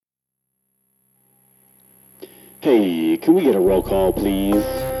Hey, can we get a roll call, please?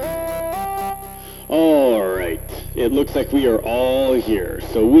 Alright, it looks like we are all here,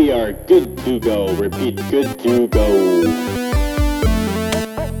 so we are good to go. Repeat, good to go.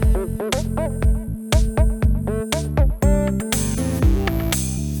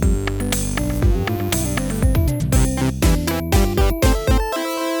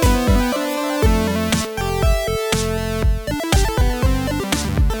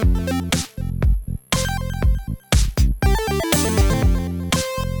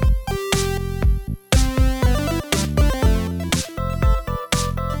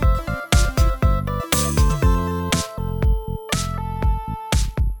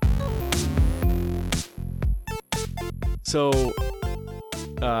 So,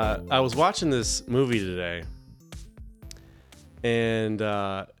 I was watching this movie today, and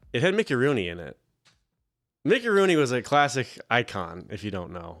it had Mickey Rooney in it. Mickey Rooney was a classic icon, if you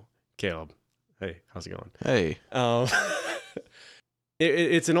don't know. Caleb, hey, how's it going? Hey.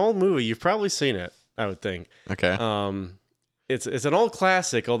 It's an old movie. You've probably seen it, I would think. Okay. It's an old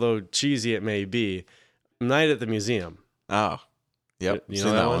classic, although cheesy it may be. Night at the Museum. Oh. Yep. You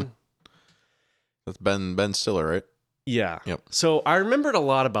know that one? That's Ben Stiller, right? Yeah. Yep. So I remembered a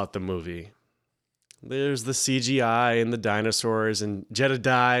lot about the movie. There's the CGI and the dinosaurs and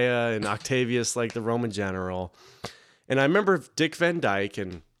Jedediah and Octavius, like the Roman general. And I remember Dick Van Dyke,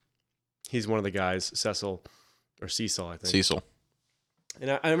 and he's one of the guys, Cecil, I think. Cecil.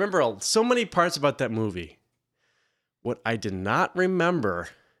 And I remember so many parts about that movie. What I did not remember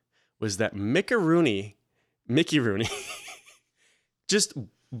was that Mickey Rooney, just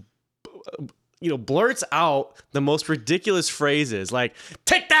blurts out the most ridiculous phrases, like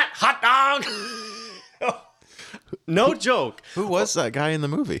 "Take that, hot dog!" No joke. Who was that guy in the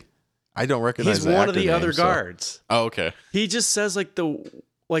movie? I don't recognize. He's the one of actor the name, other so. guards. Oh, okay. He just says the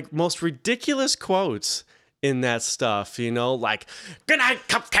most ridiculous quotes in that stuff. Like "Good night,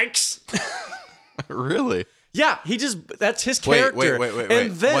 cupcakes." Really? Yeah, that's his character. Wait.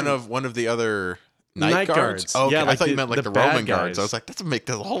 And then one of the other night guards. Oh, okay. yeah, I thought you meant like the Roman guys. guards. I was like, that doesn't make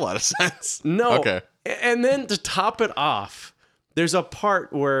a whole lot of sense. No. Okay. And then to top it off, there's a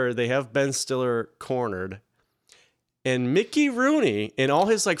part where they have Ben Stiller cornered, and Mickey Rooney, in all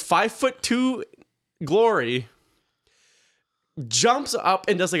his 5'2" glory, jumps up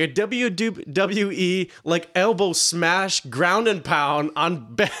and does a WWE elbow smash, ground and pound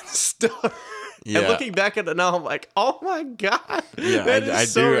on Ben Stiller. Yeah. And looking back at it now, I'm like, oh my God. Yeah, that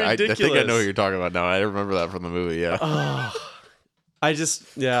is so ridiculous. I think I know what you're talking about now. I remember that from the movie, yeah.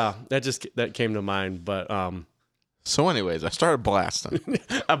 That came to mind, but So anyways, I started blasting.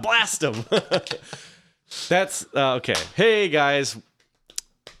 I blast him. That's okay. Hey guys,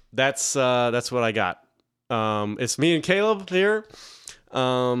 that's what I got. It's me and Caleb here,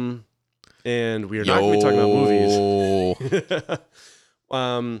 and we are not going to be talking about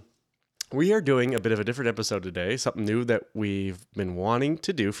movies. We are doing a bit of a different episode today, something new that we've been wanting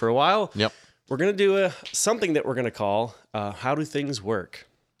to do for a while. Yep. We're going to do something that we're going to call How Do Things Work?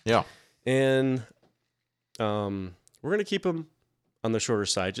 Yeah. And we're going to keep them on the shorter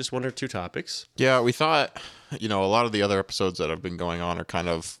side, just one or two topics. Yeah, we thought, a lot of the other episodes that have been going on are kind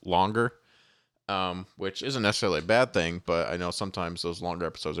of longer, which isn't necessarily a bad thing, but I know sometimes those longer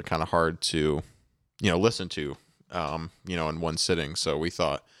episodes are kind of hard to, listen to, in one sitting. So we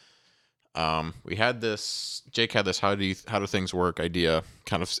thought, Jake had this how do things work idea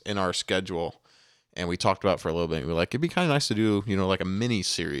kind of in our schedule, and we talked about it for a little bit. We were like, it'd be kind of nice to do, like a mini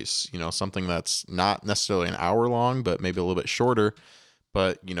series, something that's not necessarily an hour long, but maybe a little bit shorter,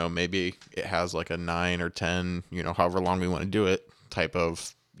 but maybe it has like a 9 or 10, however long we want to do it type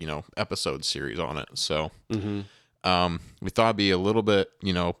of, episode series on it. So, we thought it'd be a little bit,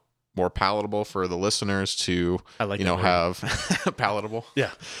 more palatable for the listeners to, have palatable.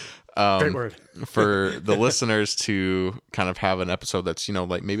 Yeah. Great word. For the listeners to kind of have an episode that's,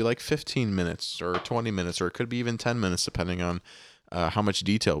 maybe 15 minutes or 20 minutes, or it could be even 10 minutes, depending on how much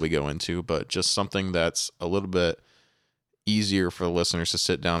detail we go into, but just something that's a little bit easier for the listeners to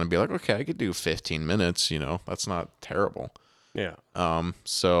sit down and be like, okay, I could do 15 minutes, that's not terrible. Yeah.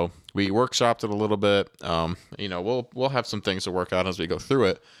 So we workshopped it a little bit. We'll have some things to work out as we go through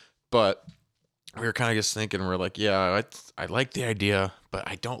it, but we were kind of just thinking, we're like, yeah, I like the idea, but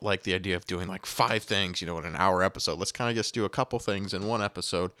I don't like the idea of doing 5 things, in an hour episode. Let's kind of just do a couple things in one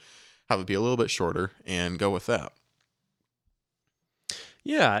episode, have it be a little bit shorter, and go with that.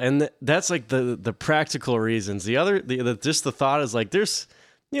 Yeah, and that's the practical reasons. The other, just the thought is there's,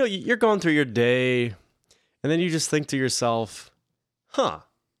 you're going through your day, and then you just think to yourself, I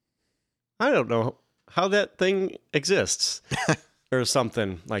don't know how that thing exists, or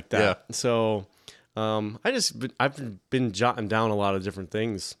something like that. Yeah. So I've been jotting down a lot of different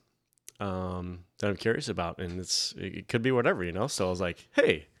things that I'm curious about, and it could be whatever, you know. So I was like,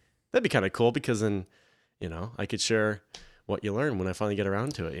 hey, that'd be kind of cool because then, you know, I could share what you learn when I finally get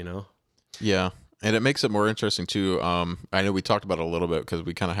around to it, you know. Yeah. And it makes it more interesting too. I know we talked about it a little bit because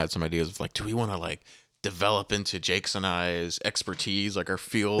we kind of had some ideas of like, do we want to like develop into Jake's and I's expertise, like our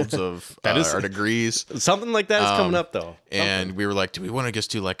fields of our degrees? Something like that is coming up though. And we were like, do we want to just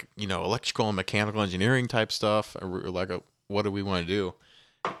do like, you know, electrical and mechanical engineering type stuff? Or we were like, what do we want to do?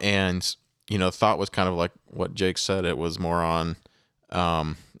 And, you know, thought was kind of like what Jake said. It was more on,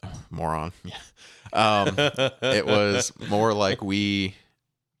 it was more like we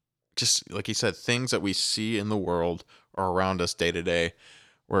just, like he said, things that we see in the world or around us day to day,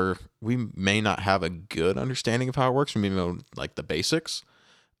 where we may not have a good understanding of how it works. We may know like the basics,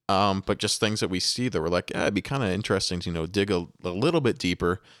 but just things that we see that we're like, yeah, it'd be kind of interesting to, you know, dig a little bit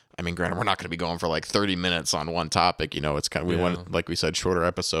deeper. I mean, granted, we're not going to be going for like 30 minutes on one topic, you know, it's kind of, we want, like we said, shorter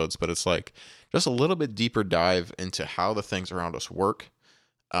episodes, but it's like just a little bit deeper dive into how the things around us work,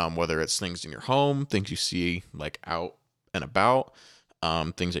 whether it's things in your home, things you see like out and about,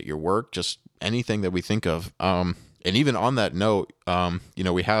 things at your work, just anything that we think of. And even on that note, you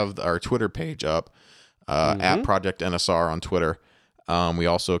know, we have our Twitter page up, at Project NSR on Twitter. We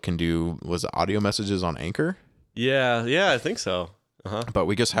also can do, was it audio messages on Anchor? Yeah, I think so. But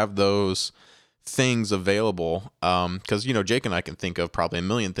we just have those things available. Cause you know, Jake and I can think of probably a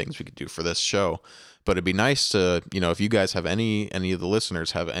million things we could do for this show, but it'd be nice to, you know, if you guys have any of the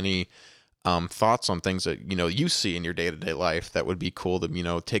listeners have any thoughts on things that, you know, you see in your day-to-day life that would be cool to, you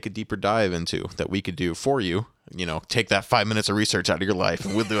know, take a deeper dive into, that we could do for you, you know, take that 5 minutes of research out of your life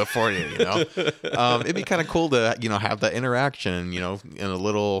and we'll do it for you, you know. It'd be kind of cool to, you know, have that interaction, you know, in a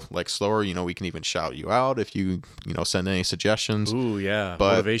little like slower, you know, we can even shout you out if you know, send any suggestions. Ooh, yeah.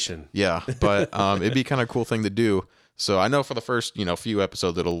 But, motivation. Yeah. But it'd be kind of a cool thing to do. So I know for the first, you know, few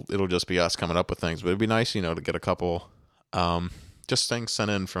episodes, it'll just be us coming up with things, but it'd be nice, you know, to get a couple, just things sent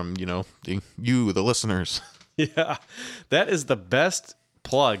in from, you know, the listeners. Yeah, that is the best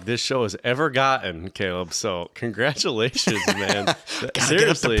plug this show has ever gotten, Caleb. So congratulations, man. Gotta Seriously. get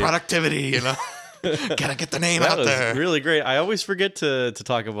up the productivity, you know. Gotta get the name out there. Really great. I always forget to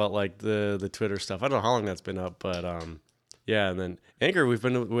talk about like the Twitter stuff. I don't know how long that's been up, but yeah. And then Anchor, we've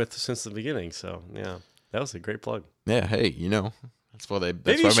been with since the beginning. So yeah, that was a great plug. Yeah. Hey, you know. That's why they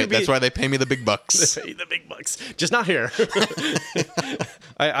pay me the big bucks. They pay the big bucks, just not here.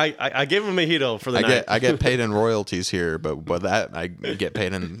 I gave him a mojito for the night. I get paid in royalties here, but that I get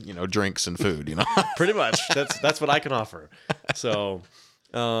paid in, you know, drinks and food. You know, pretty much. That's what I can offer. So,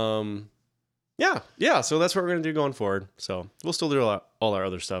 yeah. So that's what we're gonna do going forward. So we'll still do all our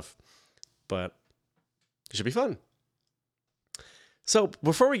other stuff, but it should be fun. So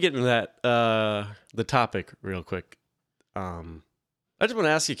before we get into that, the topic real quick, I just want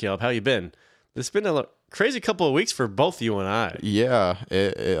to ask you, Caleb, how you been? It's been a crazy couple of weeks for both you and I. Yeah,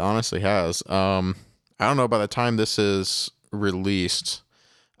 it honestly has. I don't know, by the time this is released,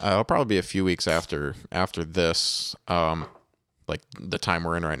 it'll probably be a few weeks after this. Like the time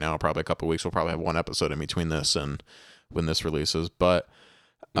we're in right now, probably a couple of weeks. We'll probably have one episode in between this and when this releases. But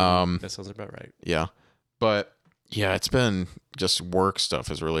that sounds about right. Yeah, but yeah, it's been just work stuff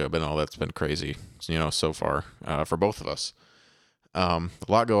has really been all that's been crazy, you know, so far for both of us. A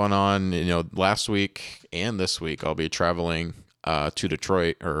lot going on, you know, last week and this week I'll be traveling to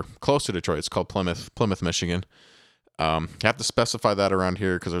Detroit, or close to Detroit. It's called Plymouth, Michigan. Have to specify that around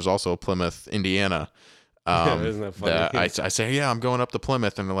here because there's also Plymouth, Indiana. Isn't that funny? I say, yeah, I'm going up to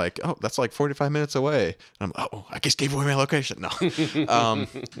Plymouth, and they're like, oh, that's like 45 minutes away. And I'm, I just gave away my location. No,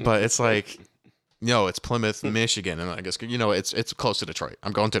 but it's like, no, it's Plymouth, Michigan, and I guess, you know, it's close to Detroit.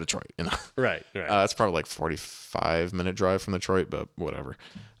 I'm going to Detroit, you know. Right. It's probably like 45-minute drive from Detroit, but whatever.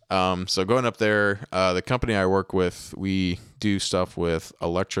 So going up there, the company I work with, we do stuff with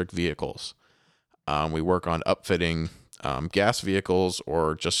electric vehicles. We work on upfitting gas vehicles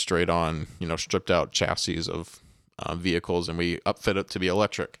or just straight on, you know, stripped out chassis of vehicles, and we upfit it to be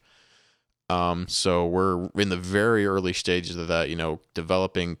electric. So we're in the very early stages of that, you know,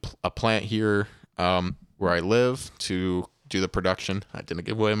 developing a plant here where I live to do the production. I didn't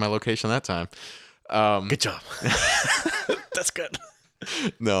give away my location that time. Good job. That's good.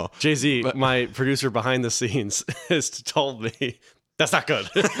 No. Jay-Z, my producer behind the scenes, has told me that's not good.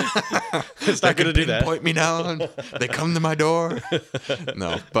 It's not going to do that. Point me down. They come to my door.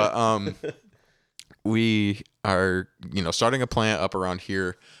 No, but we are, you know, starting a plant up around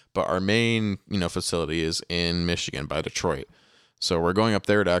here, but our main, you know, facility is in Michigan by Detroit. So we're going up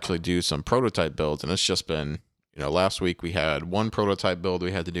there to actually do some prototype builds, and it's just been last week we had one prototype build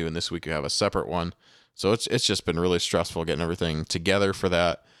we had to do, and this week we have a separate one. So it's just been really stressful getting everything together for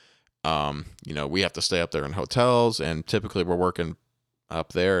that. We have to stay up there in hotels, and typically we're working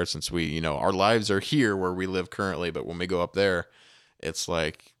up there since our lives are here where we live currently. But when we go up there, it's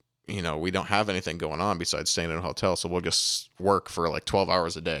like, we don't have anything going on besides staying in a hotel. So we'll just work for like 12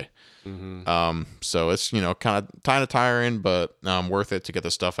 hours a day. Mm-hmm. So it's, kind of tiring, but worth it to get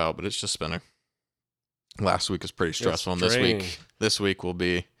the stuff out. But it's just been last week was pretty stressful. And this week will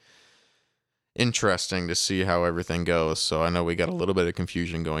be interesting to see how everything goes. So I know we got a little bit of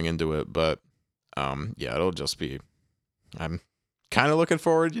confusion going into it, but it'll just be, I'm kind of looking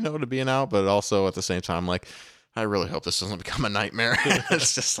forward, to being out, but also at the same time, like, I really hope this doesn't become a nightmare.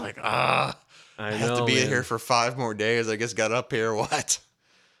 It's just like, I have to be here for 5 more days. I guess got up here. What?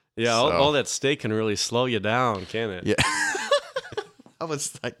 Yeah. All that steak can really slow you down, can it? Yeah. I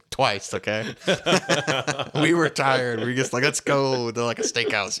was like twice. Okay. We were tired. We just like, let's go to like a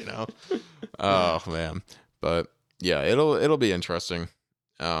steakhouse, Oh man. But yeah, it'll be interesting.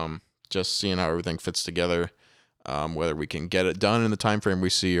 Just seeing how everything fits together. Whether we can get it done in the time frame we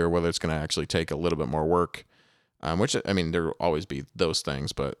see, or whether it's going to actually take a little bit more work. Which, I mean, there will always be those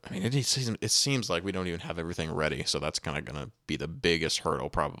things, but I mean, it seems like we don't even have everything ready. So that's kind of going to be the biggest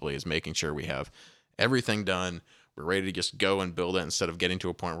hurdle, probably, is making sure we have everything done. We're ready to just go and build it, instead of getting to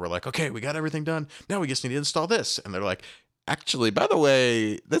a point where we're like, okay, we got everything done. Now we just need to install this. And they're like, actually, by the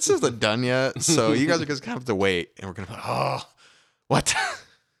way, this isn't done yet. So you guys are just going to have to wait. And we're going to be like, oh, what?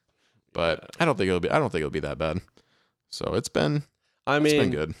 But I don't think it'll be that bad. So it's been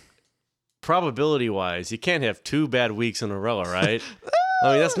good. Probability wise, you can't have 2 bad weeks in a row, right?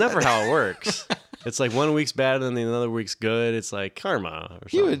 I mean, that's never how it works. It's like 1 week's bad and then another week's good. It's like karma or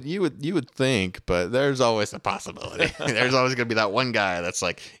something. You would think, but there's always a possibility. There's always gonna be that one guy that's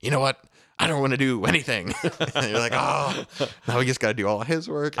like, you know what? I don't want to do anything. And you're like, oh, now we just got to do all his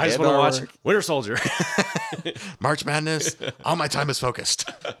work. I just want to watch Winter Soldier. March Madness. All my time is focused.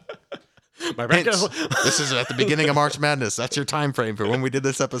 This is at the beginning of March Madness. That's your time frame for when we did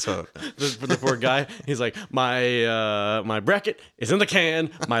this episode. For the poor guy, he's like, my bracket is in the can.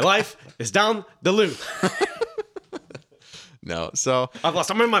 My life is down the loop. No, so I've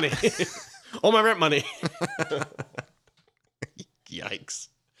lost all my money, all my rent money. Yikes.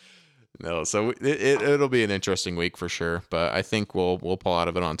 No, so it'll be an interesting week for sure, but I think we'll pull out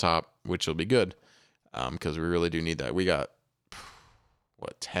of it on top, which will be good, because we really do need that. We got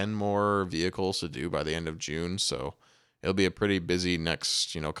 10 more vehicles to do by the end of June, so it'll be a pretty busy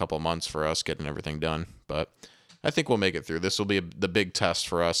next couple months for us getting everything done. But I think we'll make it through. This will be the big test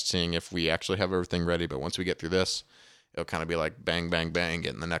for us, seeing if we actually have everything ready. But once we get through this, it'll kind of be like bang, bang, bang,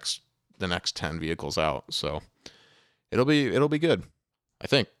 getting the next 10 vehicles out. So it'll be good, I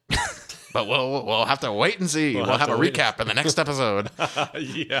think. But we'll have to wait and see. We'll have a recap in the next episode.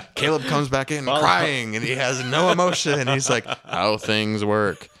 Yeah. Caleb comes back in crying, and he has no emotion. He's like, how things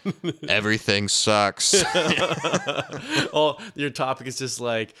work. Everything sucks. Oh, your topic is just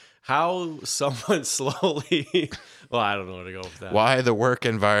like how someone slowly... Well, I don't know where to go with that. Why the work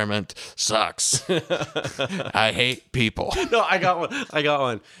environment sucks. I hate people. No, I got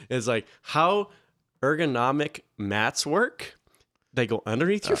one. It's like how ergonomic mats work. They go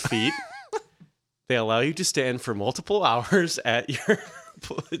underneath your feet. They allow you to stand for multiple hours at your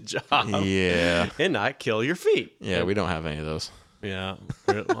job. Yeah. And not kill your feet. Yeah, we don't have any of those. Yeah.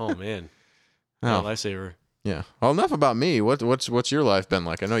 Oh, man. Oh, lifesaver. Yeah. Well, enough about me. What's your life been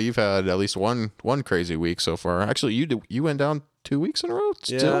like? I know you've had at least one crazy week so far. Actually, you went down 2 weeks in a row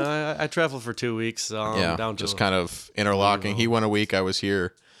still? Yeah, I traveled for 2 weeks. Down just kind of interlocking. He went a week, I was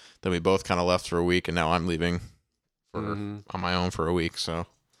here. Then we both kind of left for a week, and now I'm leaving on my own for a week, so...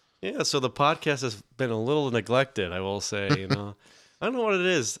 Yeah, so the podcast has been a little neglected, I will say. I don't know what it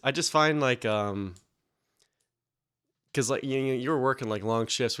is. I just find like, because like you were working like long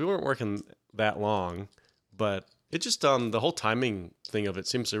shifts. We weren't working that long, but it just the whole timing thing of it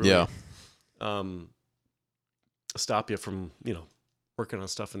seems to really stop you from working on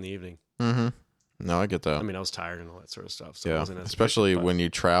stuff in the evening. Mm-hmm. No, I get that. I mean, I was tired and all that sort of stuff. So yeah, it wasn't as especially efficient, when you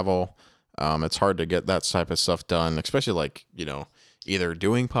travel, it's hard to get that type of stuff done. Especially like either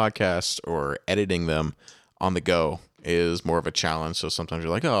doing podcasts or editing them on the go is more of a challenge. So sometimes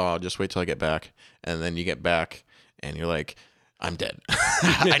you're like, oh, I'll just wait till I get back. And then you get back and you're like, I'm dead.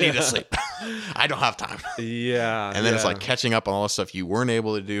 I need to sleep. I don't have time. Yeah. And then it's like catching up on all the stuff you weren't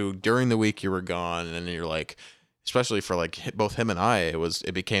able to do during the week you were gone. And then you're like, especially for like both him and I,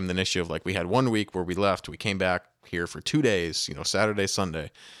 it became an issue of like, we had 1 week where we left, we came back here for 2 days, Saturday,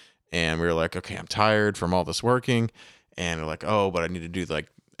 Sunday. And we were like, okay, I'm tired from all this working. And we're like, oh, but I need to do like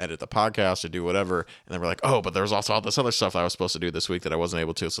edit the podcast or do whatever. And then we're like, oh, but there's also all this other stuff I was supposed to do this week that I wasn't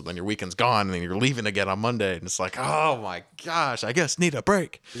able to. So then your weekend's gone and then you're leaving again on Monday. And it's like, oh my gosh, I guess need a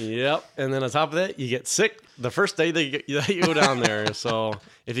break. Yep. And then on top of that, you get sick the first day that you go down there. So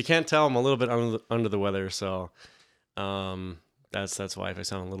if you can't tell, I'm a little bit under the weather. So that's why if I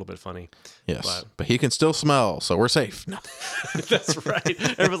sound a little bit funny. Yes. But he can still smell, so we're safe. No. That's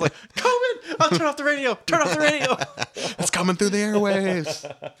right. Everyone's like, COVID! I'll turn off the radio. Turn off the radio. It's coming through the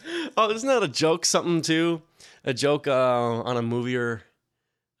airwaves. Oh, isn't that a joke? Something too? A joke on a movie or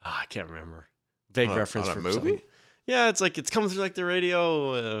I can't remember. Vague reference on a for movie. something. Yeah, it's like it's coming through like the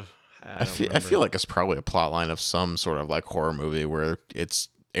radio. I feel like it's probably a plot line of some sort of like horror movie where it's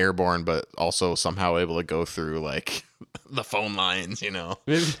airborne, but also somehow able to go through like the phone lines.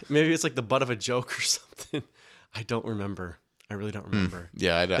 Maybe it's like the butt of a joke or something. I don't remember. I really don't remember.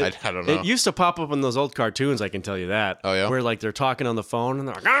 Yeah, I don't know. It used to pop up in those old cartoons, I can tell you that. Oh, yeah? Where, like, they're talking on the phone, and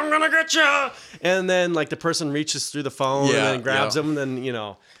they're like, I'm gonna get you! And then, like, the person reaches through the phone and then grabs them, and then,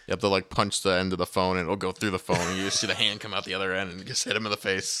 You have to, like, punch the end of the phone, and it'll go through the phone, and you just see the hand come out the other end and just hit him in the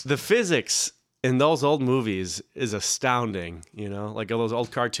face. The physics in those old movies is astounding, Like, all those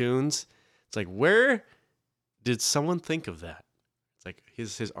old cartoons. It's like, where did someone think of that? It's like,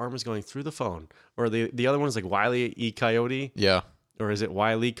 his arm is going through the phone. Or the other one is like Wile E. Coyote. Yeah. Or is it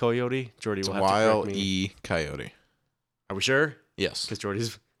Wile E. Coyote? Jordy will have Wile to correct me. E. Coyote. Are we sure? Yes. Because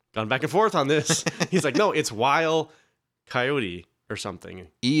Jordy's gone back and forth on this. He's like, no, it's Wile Coyote or something.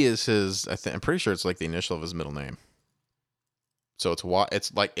 E is his. I'm pretty sure it's like the initial of his middle name. So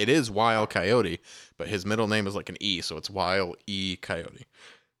it is Wile Coyote, but his middle name is like an E, so it's Wile E. Coyote,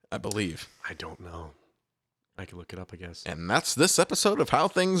 I believe. I don't know. I can look it up, I guess. And that's this episode of How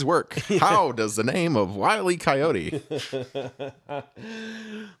Things Work. How does the name of Wile E. Coyote?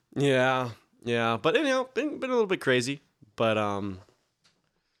 Yeah. But been a little bit crazy. But I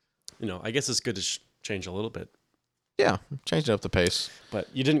guess it's good to change a little bit. Yeah, change up the pace. But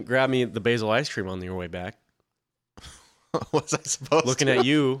you didn't grab me the basil ice cream on your way back. Was I supposed Looking to? at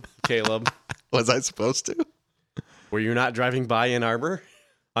you, Caleb. Was I supposed to? Were you not driving by Ann Arbor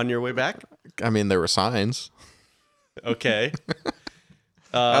on your way back? I mean, there were signs. Okay.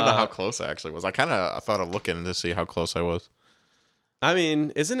 I don't know how close I actually was. I thought of looking to see how close I was. I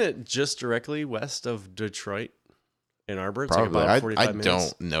mean, isn't it just directly west of Detroit, Ann Arbor? It's Probably. like about 45 I minutes.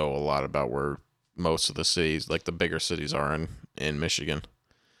 don't know a lot about where most of the cities, like the bigger cities, are in Michigan.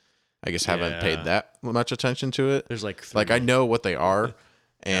 I guess haven't paid that much attention to it. There's like I know what they are,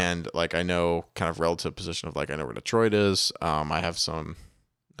 and like I know kind of relative position of like I know where Detroit is. I have some.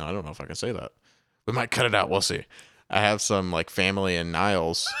 No, I don't know if I can say that. We might cut it out. We'll see. I have some like family in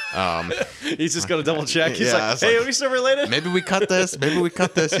Niles. He's just gonna double check. He's Yeah, like, "Hey, are we still related?" Maybe we cut this.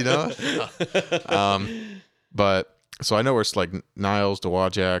 But so I know where it's like Niles,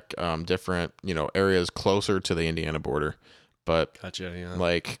 Dowagiac, different areas closer to the Indiana border. But Gotcha. Yeah.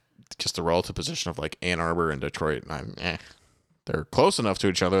 like just the relative position of like Ann Arbor and Detroit, they're close enough to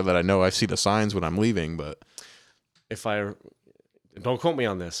each other that I know I see the signs when I'm leaving. But If I don't quote me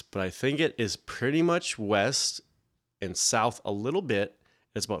on this, but I think it is pretty much west and south a little bit.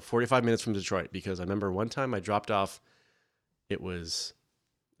 It's about 45 minutes from Detroit because I remember one time I dropped off. It was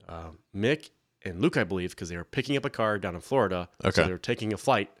Mick and Luke, I believe, because they were picking up a car down in Florida. Okay. So they were taking a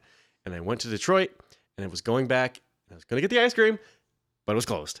flight, and I went to Detroit, and I was going back. And I was going to get the ice cream, but it was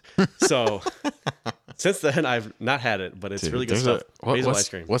closed. So since then, I've not had it, but it's really good stuff. Basil ice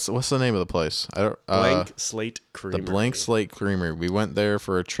cream. What's the name of the place? Blank Slate Creamery. The Blank Slate Creamery. We went there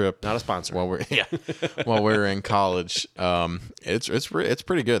for a trip. Not a sponsor. While we were in college. It's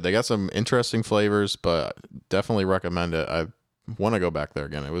pretty good. They got some interesting flavors, but definitely recommend it. I want to go back there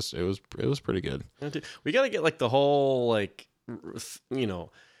again. It was pretty good. We got to get like the whole like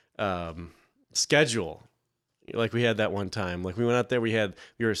schedule. Like we had that one time. Like we went out there. We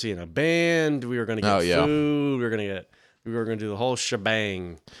were seeing a band. We were gonna get food. We were gonna do the whole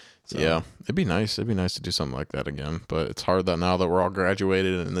shebang. So. Yeah, it'd be nice. It'd be nice to do something like that again. But it's hard that now that we're all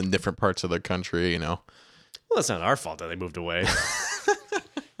graduated and in different parts of the country, Well, it's not our fault that they moved away.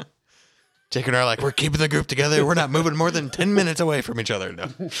 Jake and I are like, we're keeping the group together. We're not moving more than 10 minutes away from each other. No.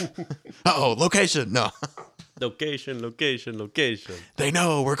 Uh-oh, location. No. Location. They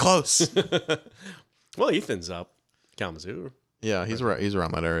know we're close. Well, Ethan's up Kalamazoo. Yeah, he's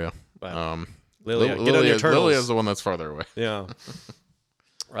around that area. Wow. Lilia, get on your turtles. Lilia's the one that's farther away. Yeah.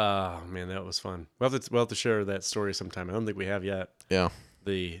 Oh man, that was fun. We'll have to share that story sometime. I don't think we have yet. Yeah.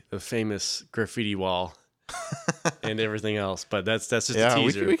 The famous graffiti wall and everything else, but that's just a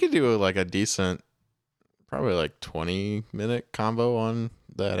teaser. We could do like a decent, probably like 20-minute convo on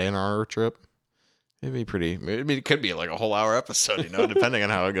that Ann Arbor trip. It'd be it could be like a whole hour episode, depending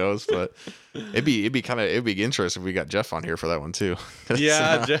on how it goes. But it'd be interesting if we got Jeff on here for that one too.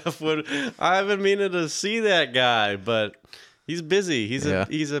 Yeah, Jeff would. I've been meaning to see that guy, but he's busy. He's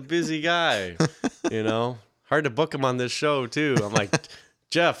a busy guy. Hard to book him on this show too. I'm like,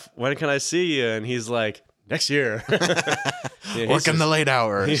 Jeff, when can I see you? And he's like, next year. Working the late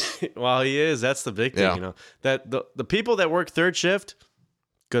hours. Well, he is. That's the big thing. Yeah. That the people that work third shift,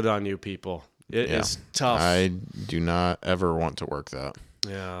 good on you, people. It is tough. I do not ever want to work that.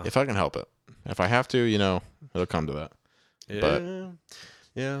 Yeah. If I can help it. If I have to, it'll come to that. But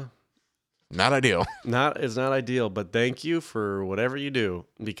yeah. Not ideal. It's not ideal, but thank you for whatever you do,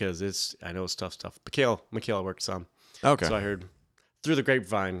 because I know it's tough stuff. Mikhail worked some. Okay. So I heard through the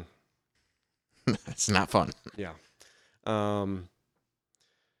grapevine. It's not fun. Yeah.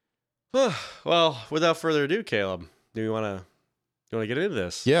 Well, without further ado, Caleb, do you want to get into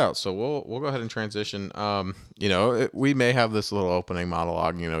this? Yeah, so we'll go ahead and transition. We may have this little opening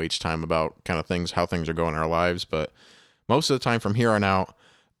monologue, each time about kind of how things are going in our lives, but most of the time from here on out,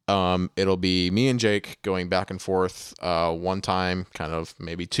 it'll be me and Jake going back and forth, one time, kind of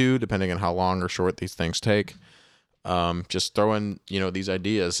maybe two, depending on how long or short these things take. Just throwing, these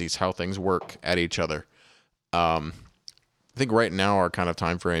ideas, how things work at each other. I think right now our kind of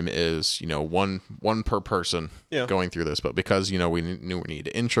time frame is, one per person going through this, but because, we knew we need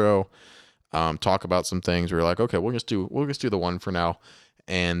to intro, talk about some things, we were like, okay, we'll just do the one for now,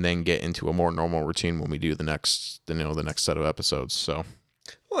 and then get into a more normal routine when we do the next set of episodes. So,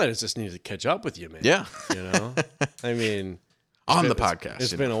 well, I just needed to catch up with you, man. Yeah. I mean, on the podcast,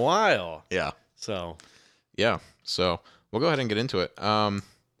 it's been a while. Yeah. So, yeah. So we'll go ahead and get into it.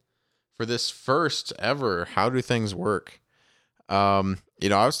 For this first ever, how do things work? I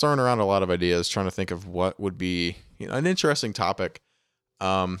was throwing around a lot of ideas, trying to think of what would be an interesting topic.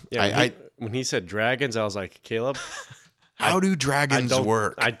 When he said dragons, I was like, Caleb, how do dragons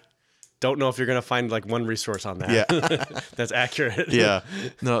work? I don't know if you're gonna find like one resource on that. Yeah, that's accurate. Yeah,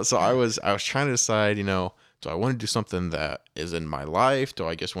 no. So I was trying to decide. Do I want to do something that is in my life? Do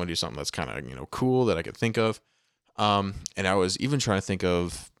I just want to do something that's kind of cool that I could think of? And I was even trying to think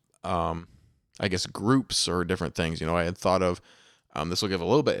of, I guess, groups or different things. I had thought of. This will give a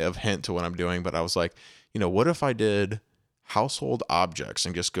little bit of hint to what I'm doing, but I was like, what if I did household objects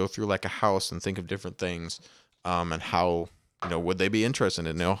and just go through like a house and think of different things, and how, would they be interested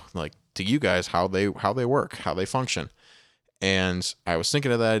in, like to you guys, how they work, how they function. And I was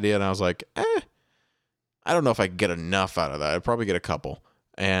thinking of that idea and I was like, I don't know if I could get enough out of that. I'd probably get a couple.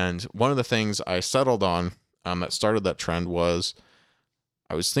 And one of the things I settled on, that started that trend was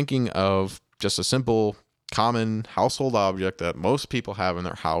I was thinking of just a simple common household object that most people have in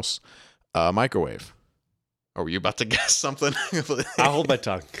their house, a microwave. Oh, were you about to guess something? I'll hold my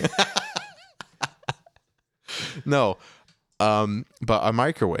tongue. No, but a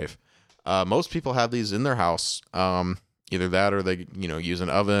microwave. Most people have these in their house. Either that or they, use an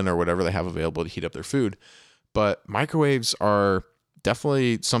oven or whatever they have available to heat up their food. But microwaves are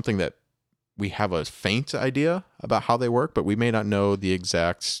definitely something that we have a faint idea about how they work, but we may not know the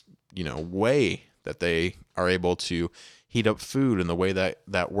exact, way that they are able to heat up food and the way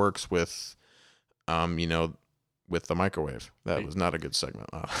that works with, with the microwave. That was not a good segment.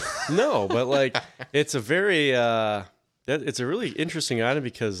 No, but like it's a very it's a really interesting item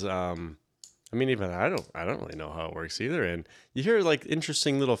because even I don't really know how it works either. And you hear like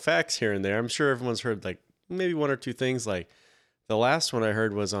interesting little facts here and there. I'm sure everyone's heard like maybe one or two things. Like the last one I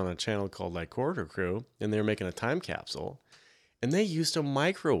heard was on a channel called like Corridor Crew, and they were making a time capsule, and they used a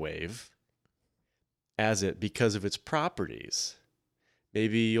microwave as it because of its properties.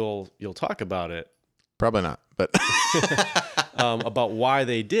 Maybe you'll talk about it. Probably not, but about why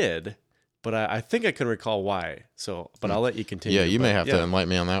they did. But I think I can recall why. So, but I'll let you continue. Yeah, you may have to enlighten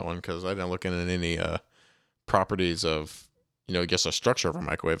me on that one because I didn't look into any properties of, I guess a structure of a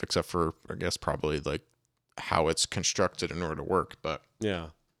microwave, except for I guess probably like how it's constructed in order to work. But yeah.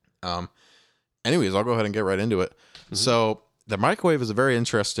 Anyways, I'll go ahead and get right into it. Mm-hmm. So the microwave is a very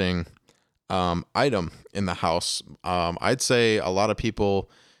interesting item in the house. I'd say a lot of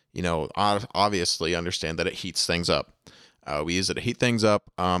people, obviously understand that it heats things up. We use it to heat things up,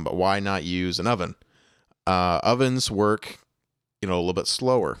 but why not use an oven? Ovens work, a little bit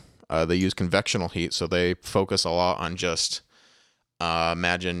slower. They use convectional heat, so they focus a lot on just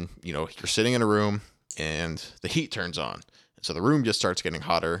imagine, you're sitting in a room and the heat turns on. So the room just starts getting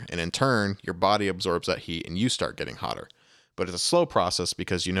hotter, and in turn, your body absorbs that heat and you start getting hotter. But it's a slow process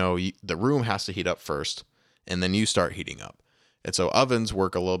because, the room has to heat up first, and then you start heating up. And so ovens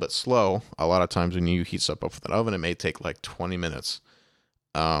work a little bit slow. A lot of times when you heat stuff up with an oven, it may take like 20 minutes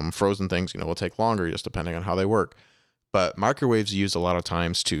Frozen things, will take longer just depending on how they work. But microwaves used a lot of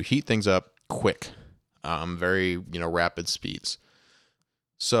times to heat things up quick, very, rapid speeds.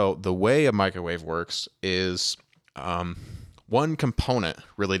 So the way a microwave works is one component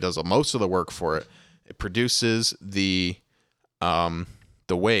really does most of the work for it. It produces the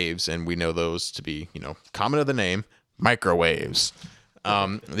waves, and we know those to be, common to the name, microwaves.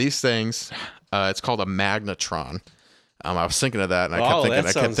 These things, it's called a magnetron. I was thinking of that, and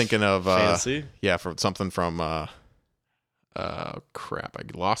I kept thinking of fancy. from something from crap.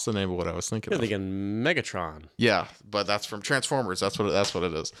 I lost the name of what I was thinking. You're thinking Megatron. Yeah, but that's from Transformers. That's what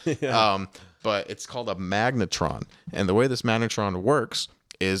it is. Yeah. But it's called a magnetron, and the way this magnetron works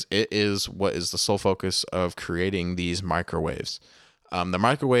is it is what is the sole focus of creating these microwaves. The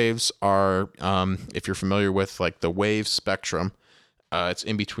microwaves are, if you're familiar with like the wave spectrum, it's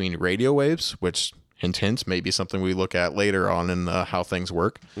in between radio waves, which hint maybe something we look at later on in how things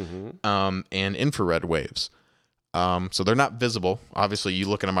work, and infrared waves. So they're not visible. Obviously, you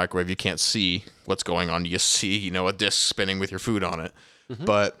look in a microwave, you can't see what's going on. You see, a disc spinning with your food on it,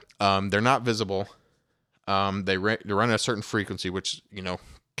 but they're not visible. They run at a certain frequency, which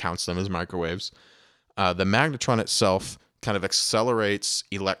counts them as microwaves. The magnetron itself kind of accelerates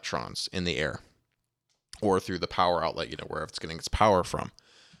electrons in the air, or through the power outlet, wherever it's getting its power from.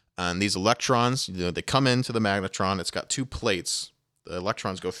 And these electrons, they come into the magnetron. It's got two plates. The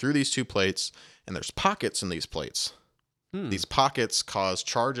electrons go through these two plates, and there's pockets in these plates. These pockets cause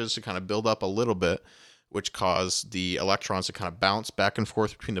charges to kind of build up a little bit, which cause the electrons to kind of bounce back and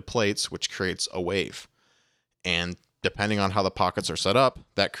forth between the plates, which creates a wave. And depending on how the pockets are set up,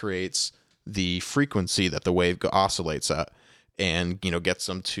 that creates the frequency that the wave oscillates at, and gets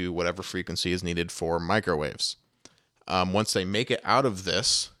them to whatever frequency is needed for microwaves. Once they make it out of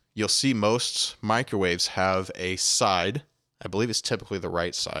this, you'll see most microwaves have a side. I believe it's typically the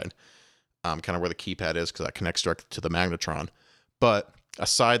right side, kind of where the keypad is, because that connects directly to the magnetron. But a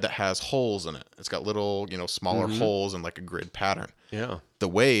side that has holes in it. It's got little, smaller holes in like a grid pattern. Yeah. The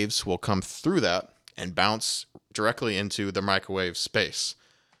waves will come through that and bounce directly into the microwave space.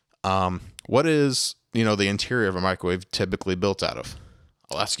 What is, the interior of a microwave typically built out of?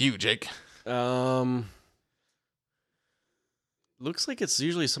 I'll ask you, Jake. Looks like it's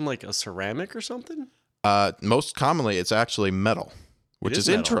usually some like a ceramic or something. Most commonly, it's actually metal, which is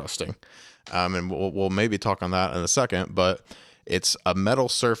metal. interesting. And we'll maybe talk on that in a second. But it's a metal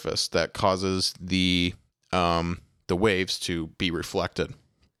surface that causes the waves to be reflected.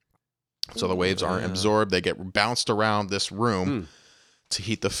 So the waves aren't absorbed; they get bounced around this room to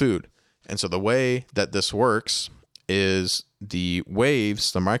heat the food. And so the way that this works is the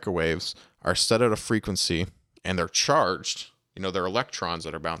waves, the microwaves, are set at a frequency, and they're charged. They're electrons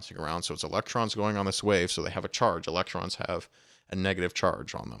that are bouncing around. So it's electrons going on this wave. So they have a charge. Electrons have a negative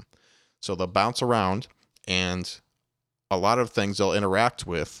charge on them. So they'll bounce around, and a lot of things they'll interact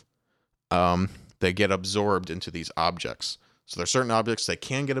with, they get absorbed into these objects. So there's certain objects they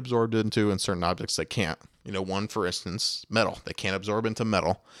can get absorbed into, and certain objects they can't. One, for instance, metal. They can't absorb into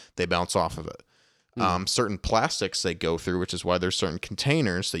metal. They bounce off of it. Certain plastics they go through, which is why there's certain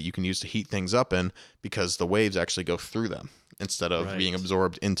containers that you can use to heat things up in, because the waves actually go through them instead of being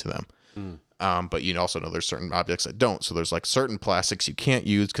absorbed into them. But you also know there's certain objects that don't. So there's like certain plastics you can't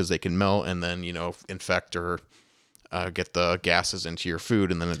use because they can melt and then, infect or get the gases into your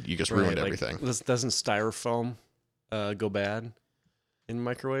food, and then you just ruined everything. Doesn't styrofoam go bad in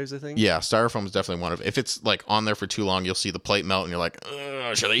microwaves, I think? Yeah, styrofoam is definitely one of. If it's like on there for too long, you'll see the plate melt, and you're like,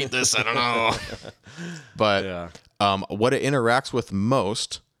 should I eat this? I don't know. But what it interacts with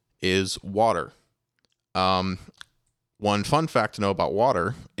most is water. One fun fact to know about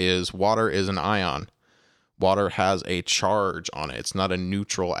water is an ion. Water has a charge on it. It's not a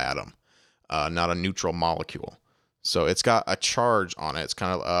neutral atom, not a neutral molecule. So it's got a charge on it. It's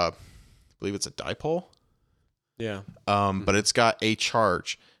kind of, I believe it's a dipole. Yeah. But it's got a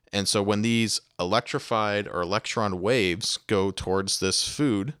charge. And so when these electrified or electron waves go towards this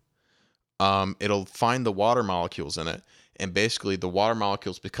food, it'll find the water molecules in it. And basically the water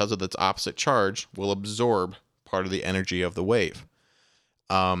molecules, because of its opposite charge, will absorb part of the energy of the wave.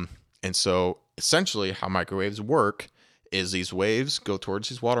 And so essentially how microwaves work is these waves go towards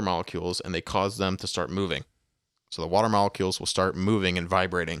these water molecules, and they cause them to start moving. So the water molecules will start moving and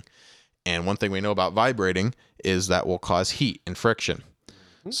vibrating. And one thing we know about vibrating is that will cause heat and friction.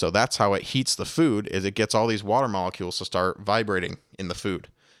 So that's how it heats the food, is it gets all these water molecules to start vibrating in the food.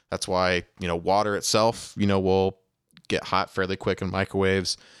 That's why, water itself, will get hot fairly quick in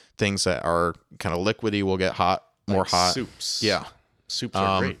microwaves. Things that are kind of liquidy will get hot, more hot. Soups. Yeah. Soups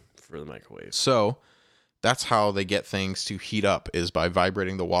are great for the microwave. So That's how they get things to heat up, is by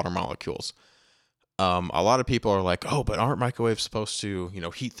vibrating the water molecules. A lot of people are like, oh, but aren't microwaves supposed to,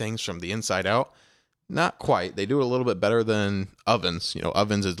 heat things from the inside out? Not quite. They do it a little bit better than ovens.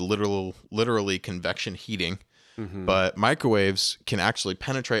 Ovens is literally convection heating. Mm-hmm. But microwaves can actually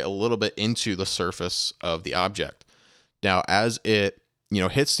penetrate a little bit into the surface of the object. Now, as it,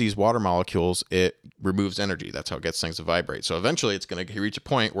 hits these water molecules, it removes energy. That's how it gets things to vibrate. So eventually it's going to reach a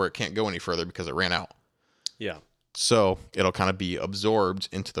point where it can't go any further because it ran out. Yeah. So it'll kind of be absorbed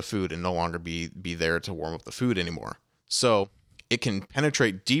into the food and no longer be there to warm up the food anymore. So it can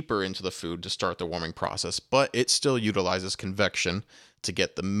penetrate deeper into the food to start the warming process, but it still utilizes convection to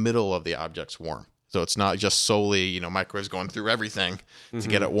get the middle of the objects warm. So it's not just solely, microwaves going through everything to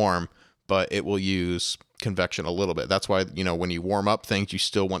get it warm, but it will use convection a little bit. That's why, when you warm up things, you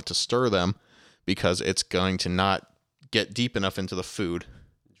still want to stir them because it's going to not get deep enough into the food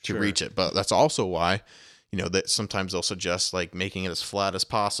to reach it. But that's also why, that sometimes they'll suggest like making it as flat as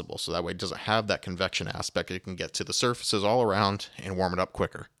possible. So that way it doesn't have that convection aspect. It can get to the surfaces all around and warm it up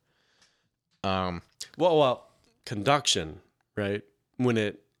quicker. Well, conduction, right? When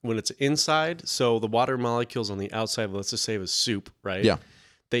it's inside, so the water molecules on the outside, let's just say it was soup, right? Yeah.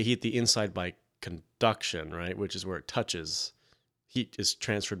 They heat the inside by conduction, right? Which is where it touches. Heat is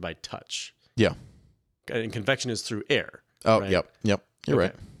transferred by touch. Yeah. And convection is through air. Oh, right? Yep. You're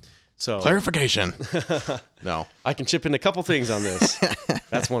right. So clarification. No. I can chip in a couple things on this.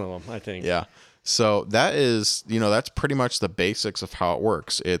 That's one of them, I think. Yeah. So that is, that's pretty much the basics of how it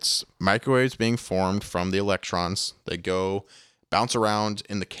works. It's microwaves being formed from the electrons. They go bounce around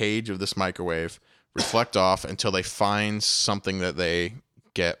in the cage of this microwave, reflect off until they find something that they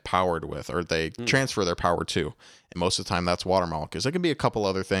get powered with, or they transfer their power to. And most of the time that's water molecules. There can be a couple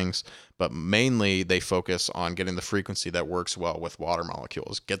other things, but mainly they focus on getting the frequency that works well with water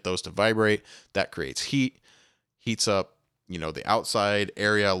molecules. Get those to vibrate. That creates heat, heats up, the outside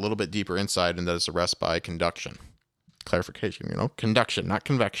area a little bit deeper inside, and does the rest by conduction. Clarification, conduction, not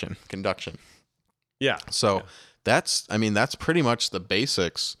convection, conduction. Yeah. So that's pretty much the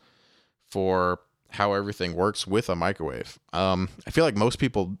basics for how everything works with a microwave. I feel like most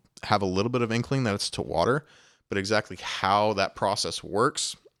people have a little bit of inkling that it's to water, but exactly how that process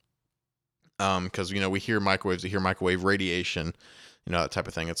works, because we hear microwaves, we hear microwave radiation, that type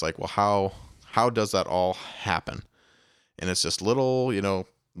of thing. It's like, well, how does that all happen? And it's this little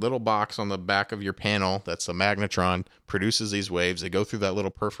box on the back of your panel that's a magnetron, produces these waves. They go through that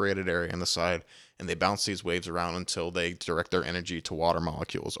little perforated area on the side, and they bounce these waves around until they direct their energy to water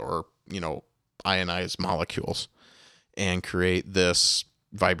molecules, or ionized molecules, and create this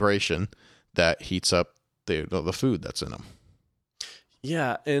vibration that heats up the food that's in them.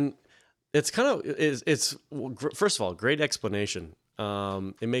 Yeah, and it's kind of first of all, great explanation.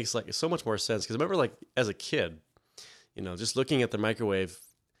 It makes like so much more sense, because I remember like as a kid, just looking at the microwave,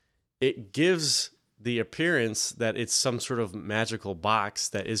 it gives the appearance that it's some sort of magical box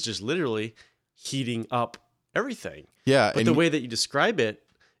that is just literally heating up everything. Yeah, but the way that you describe it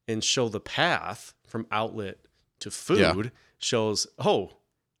and show the path from outlet to food shows, oh,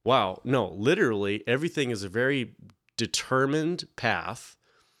 wow, no, literally everything is a very determined path,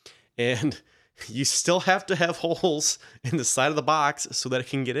 and you still have to have holes in the side of the box so that it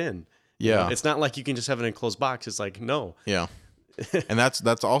can get in. Yeah. It's not like you can just have an enclosed box. It's like, no. Yeah. And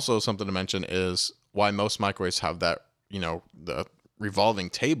that's also something to mention, is why most microwaves have that, the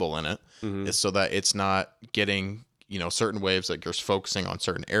revolving table in it, is so that it's not getting, certain waves that you're focusing on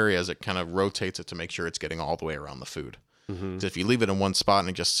certain areas. It kind of rotates it to make sure it's getting all the way around the food. So if you leave it in one spot and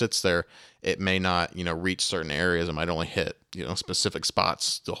it just sits there, it may not, reach certain areas. It might only hit, specific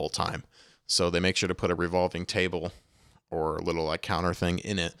spots the whole time. So they make sure to put a revolving table or a little like counter thing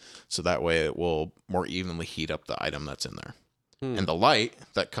in it, so that way it will more evenly heat up the item that's in there. And the light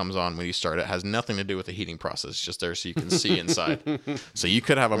that comes on when you start it has nothing to do with the heating process. It's just there so you can see inside. So you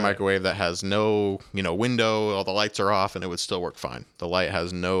could have a microwave that has no, window, all the lights are off, and it would still work fine. The light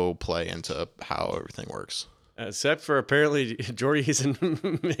has no play into how everything works. Except for apparently Jordy's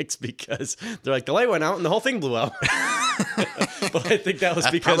in mix, because they're like, the light went out and the whole thing blew out. But I think that was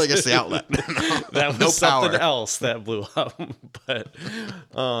because probably gets the outlet. That was no something power. else that blew up. But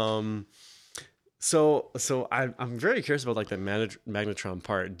so I'm very curious about like the magnetron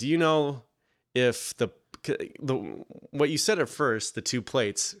part. Do you know if the what you said at first, the two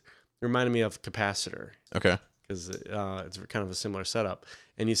plates, reminded me of capacitor? Okay. Because it's kind of a similar setup.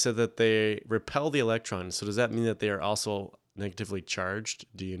 And you said that they repel the electrons. So does that mean that they are also negatively charged?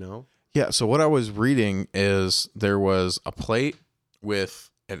 Do you know? Yeah. So what I was reading is there was a plate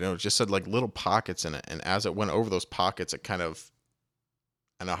with, it just said like little pockets in it. And as it went over those pockets, it kind of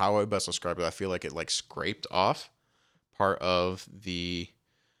I know how I best describe it. I feel like it like scraped off part of the,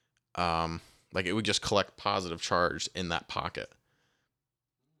 like it would just collect positive charge in that pocket.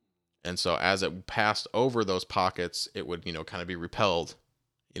 And so as it passed over those pockets, it would, kind of be repelled,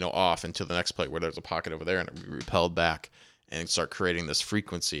 off into the next plate where there's a pocket over there, and it would be repelled back and start creating this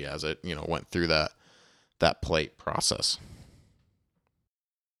frequency as it, went through that plate process.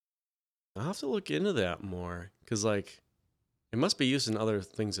 I'll have to look into that more, because like it must be used in other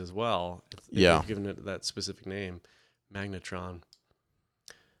things as well. If you've given it that specific name, magnetron.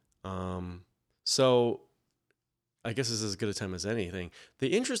 So I guess this is as good a time as anything.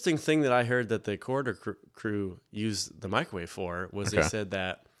 The interesting thing that I heard that the corridor crew used the microwave for was they said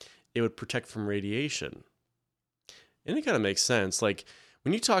that it would protect from radiation. And it kind of makes sense. Like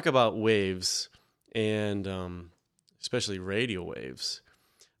when you talk about waves and especially radio waves,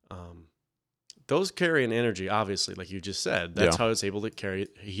 those carry an energy, obviously, like you just said. That's how it's able to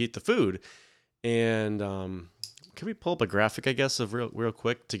heat the food. And can we pull up a graphic, I guess, of real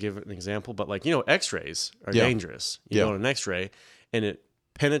quick to give an example? But like, X-rays are dangerous. You go on an X-ray and it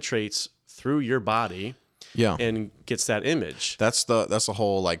penetrates through your body and gets that image. That's the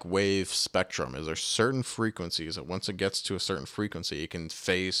whole like wave spectrum. Is there certain frequencies that once it gets to a certain frequency, it can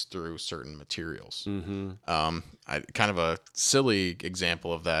phase through certain materials. Mm-hmm. Kind of a silly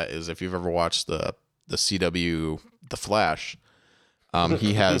example of that is if you've ever watched the CW The Flash.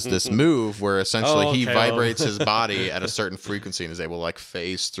 He has this move where essentially he vibrates his body at a certain frequency and is able to like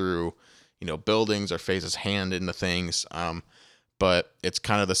phase through, buildings or phase his hand into things. But it's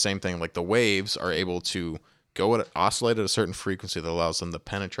kind of the same thing. Like the waves are able to oscillate at a certain frequency that allows them to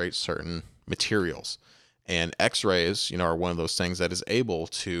penetrate certain materials. And X-rays, are one of those things that is able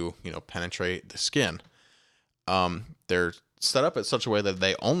to, penetrate the skin. They're set up in such a way that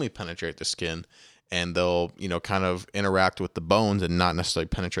they only penetrate the skin. And they'll, kind of interact with the bones and not necessarily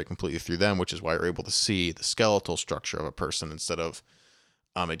penetrate completely through them, which is why you're able to see the skeletal structure of a person instead of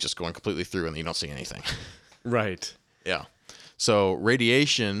it just going completely through and you don't see anything. Right. Yeah. So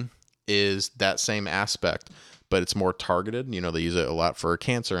radiation is that same aspect, but it's more targeted. They use it a lot for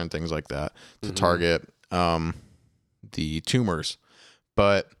cancer and things like that to target the tumors.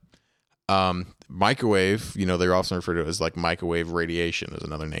 But microwave, they're often referred to as like microwave radiation is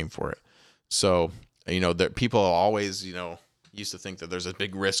another name for it. So, that people always, used to think that there's a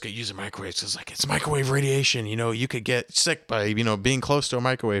big risk of using microwaves. It's like, it's microwave radiation. You could get sick by, being close to a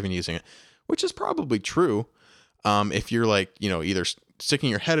microwave and using it, which is probably true. If you're like, either sticking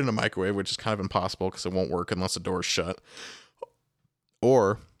your head in a microwave, which is kind of impossible because it won't work unless the door is shut,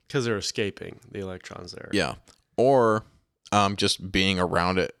 or because they're escaping the electrons there. Yeah. Or just being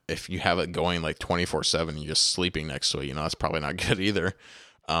around it. If you have it going like 24/7 and you're just sleeping next to it, that's probably not good either.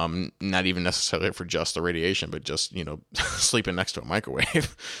 Not even necessarily for just the radiation, but just, sleeping next to a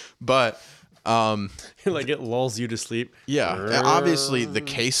microwave. But, like it lulls you to sleep. Yeah. Obviously the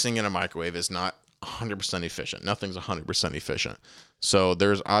casing in a microwave is not 100% efficient. Nothing's 100% efficient. So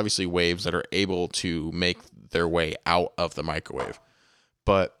there's obviously waves that are able to make their way out of the microwave,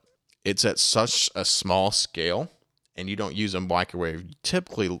 but it's at such a small scale and you don't use a microwave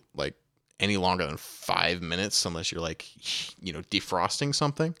typically like any longer than 5 minutes unless you're like, defrosting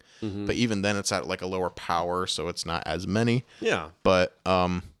something. Mm-hmm. But even then it's at like a lower power. So it's not as many. Yeah. But,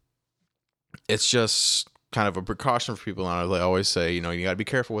 it's just kind of a precaution for people. And I always say, you got to be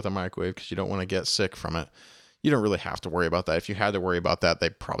careful with a microwave because you don't want to get sick from it. You don't really have to worry about that. If you had to worry about that, they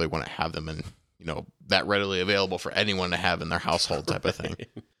probably wouldn't have them in, that readily available for anyone to have in their household type of thing.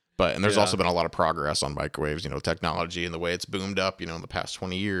 But, and there's also been a lot of progress on microwaves, technology and the way it's boomed up, in the past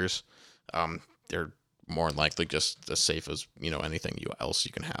 20 years. They're more than likely just as safe as, anything else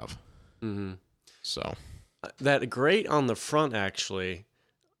you can have. Mm-hmm. So that grate on the front, actually,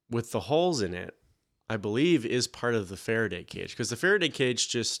 with the holes in it, I believe is part of the Faraday cage, because the Faraday cage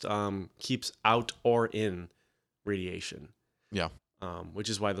just keeps out or in radiation. Yeah. Which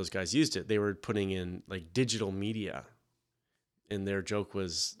is why those guys used it. They were putting in like digital media, and their joke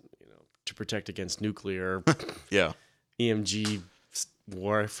was, to protect against nuclear, EMG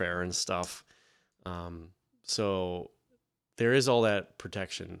warfare and stuff. So there is all that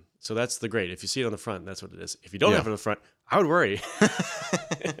protection. So that's the grate. If you see it on the front, that's what it is. If you don't have it on the front, I would worry.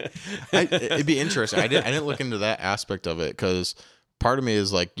 It'd be interesting. I didn't look into that aspect of it because part of me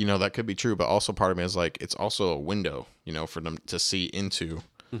is like, that could be true, but also part of me is like, it's also a window, for them to see into.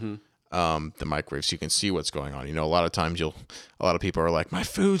 Mm-hmm. the microwave so you can see what's going on. A lot of times a lot of people are like, my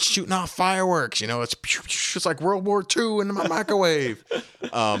food's shooting off fireworks. It's like World War II in my microwave.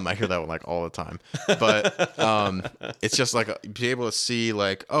 I hear that one like all the time, but it's just like be able to see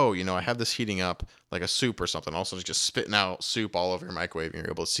like, oh, I have this heating up like a soup or something. Also just spitting out soup all over your microwave, and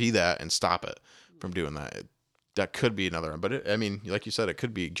you're able to see that and stop it from doing that. That could be another one, but like you said, it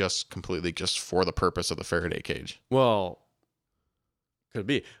could be just completely just for the purpose of the Faraday cage. Well, could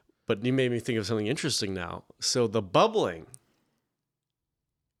be. But you made me think of something interesting now. So the bubbling,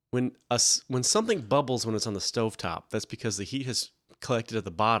 when something bubbles when it's on the stovetop, that's because the heat has collected at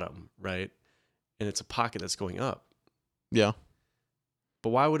the bottom, right? And it's a pocket that's going up. Yeah. But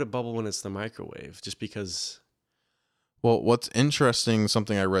why would it bubble when it's the microwave? Just because? Well, what's interesting,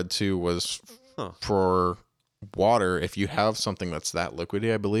 something I read too, was for water, if you have something that's that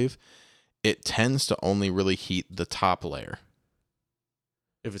liquidy, I believe, it tends to only really heat the top layer.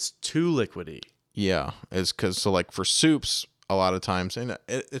 If it's too liquidy. Yeah, it's because like for soups, a lot of times, and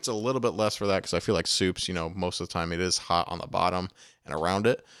it's a little bit less for that because I feel like soups, most of the time it is hot on the bottom and around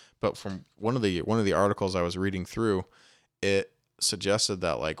it. But from one of the articles I was reading through, it suggested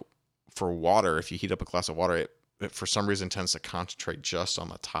that like for water, if you heat up a glass of water, it for some reason tends to concentrate just on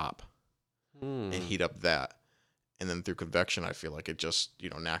the top and heat up that, and then through convection, I feel like it just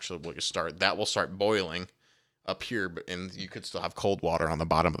naturally will start boiling up here, and you could still have cold water on the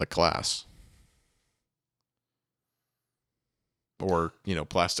bottom of the glass, or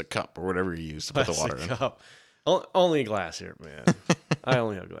plastic cup or whatever you use to put the water in. Cup. Only glass here, man. I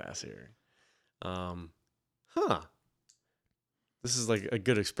only have glass here. This is like a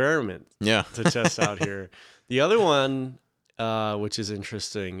good experiment. Yeah. To test out here. The other one, which is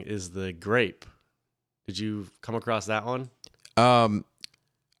interesting, is the grape. Did you come across that one?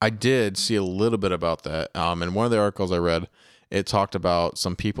 I did see a little bit about that. In one of the articles I read, it talked about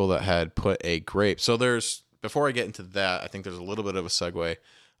some people that had put a grape. So before I get into that, I think there's a little bit of a segue.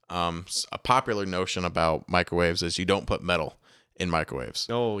 A popular notion about microwaves is you don't put metal in microwaves.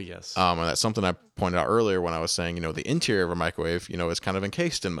 Oh, yes. And that's something I pointed out earlier when I was saying, the interior of a microwave, is kind of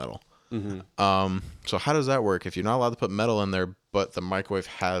encased in metal. Mm-hmm. So how does that work? If you're not allowed to put metal in there, but the microwave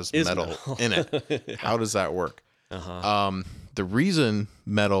has metal in it, how does that work? Uh-huh. The reason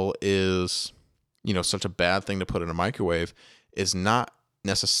metal is, such a bad thing to put in a microwave is not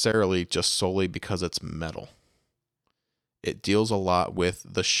necessarily just solely because it's metal. It deals a lot with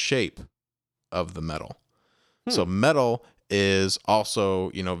the shape of the metal. So metal is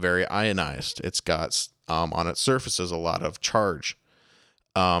also, very ionized. It's got on its surfaces a lot of charge.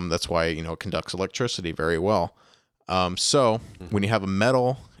 That's why, it conducts electricity very well. So when you have a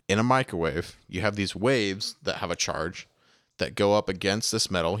metal in a microwave, you have these waves that have a charge that go up against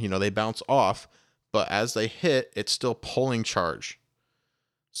this metal. They bounce off, but as they hit, it's still pulling charge.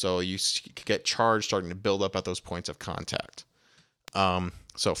 So you get charge starting to build up at those points of contact.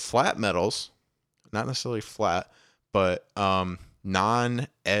 So flat metals, not necessarily flat, but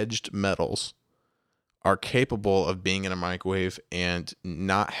non-edged metals are capable of being in a microwave and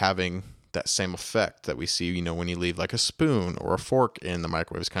not having that same effect that we see, when you leave like a spoon or a fork in the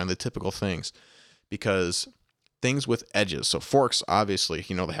microwave. Is kind of the typical things, because things with edges, so forks, obviously,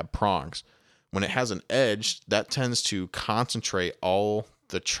 they have prongs. When it has an edge, that tends to concentrate all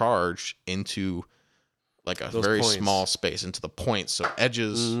the charge into like a Those very points. small space, into the points. So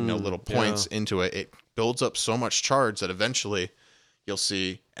edges, little points into it. It builds up so much charge that eventually you'll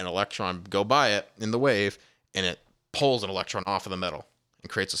see an electron go by it in the wave, and it pulls an electron off of the metal and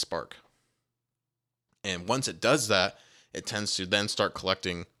creates a spark. And once it does that, it tends to then start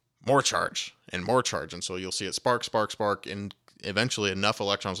collecting more charge and more charge. And so you'll see it spark, spark, spark, and eventually enough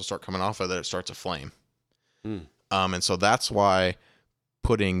electrons will start coming off of it that it starts a flame. And so that's why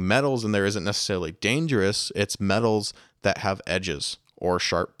putting metals in there isn't necessarily dangerous. It's metals that have edges or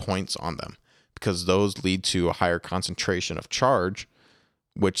sharp points on them, because those lead to a higher concentration of charge,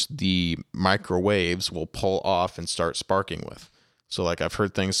 which the microwaves will pull off and start sparking with. So like I've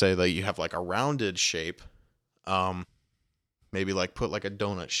heard things say that you have like a rounded shape, maybe like put like a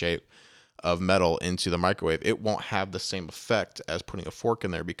donut shape of metal into the microwave. It won't have the same effect as putting a fork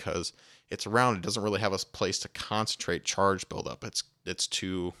in there because it's round. It doesn't really have a place to concentrate charge buildup. It's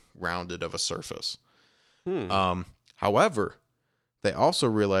too rounded of a surface. However, they also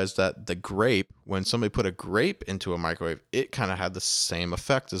realized that the grape, when somebody put a grape into a microwave, it kind of had the same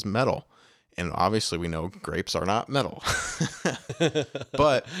effect as metal. And obviously we know grapes are not metal,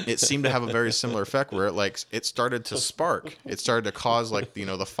 but it seemed to have a very similar effect where it started to spark. It started to cause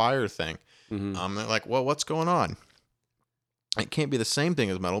the fire thing. They're like, well, what's going on? It can't be the same thing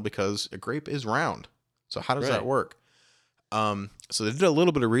as metal because a grape is round. So how does that work? So they did a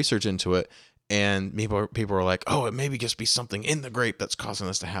little bit of research into it, and people were like, oh, it maybe just be something in the grape that's causing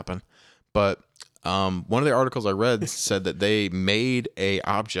this to happen. But one of the articles I read said that they made a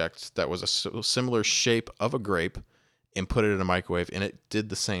object that was a similar shape of a grape and put it in a microwave, and it did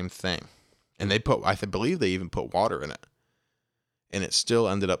the same thing. And they believe they even put water in it, and it still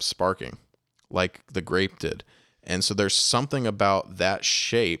ended up sparking like the grape did. And so there's something about that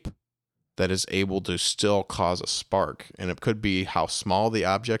shape that is able to still cause a spark. And it could be how small the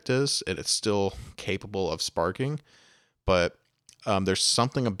object is, and it's still capable of sparking. But there's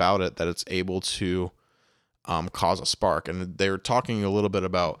something about it that it's able to cause a spark. And they were talking a little bit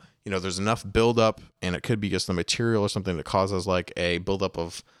about, there's enough buildup, and it could be just the material or something that causes like a buildup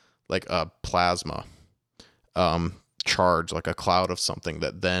of like a plasma charge, like a cloud of something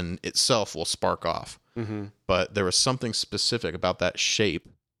that then itself will spark off. Mm-hmm. But there was something specific about that shape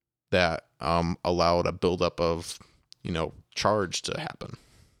that allowed a buildup of, charge to happen.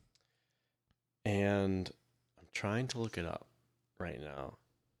 And I'm trying to look it up right now,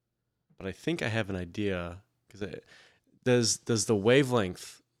 but I think I have an idea, because does the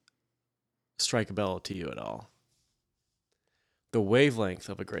wavelength strike a bell to you at all? The wavelength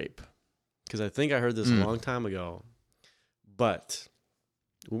of a grape, because I think I heard this a long time ago. But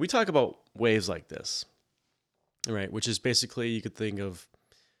when we talk about waves like this, right, which is basically, you could think of,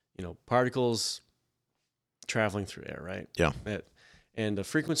 particles traveling through air, right? Yeah. And the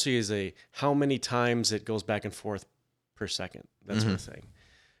frequency is how many times it goes back and forth per second, that sort of thing.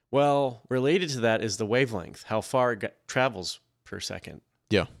 Well, related to that is the wavelength, how far it travels per second.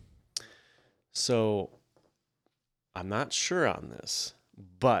 Yeah. So I'm not sure on this,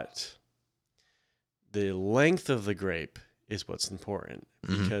 but the length of the grape is what's important,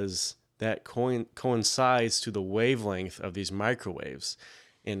 because that coincides to the wavelength of these microwaves.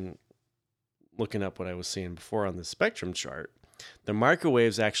 And looking up what I was seeing before on the spectrum chart, the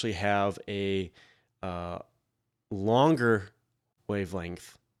microwaves actually have a longer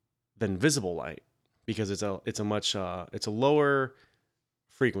wavelength than visible light, because it's a lower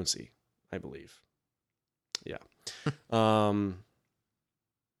frequency, I believe. Yeah.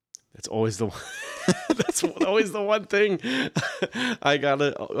 That's always the always the one thing I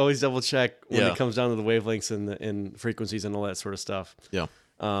gotta always double check when it comes down to the wavelengths and frequencies and all that sort of stuff. Yeah.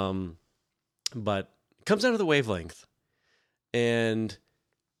 But it comes down to the wavelength, and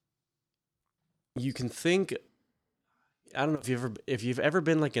you can think. I don't know if you've ever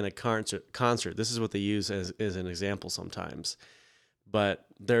been like in a concert. This is what they use as an example sometimes. But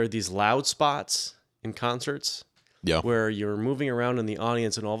there are these loud spots in concerts. Yeah. Where you're moving around in the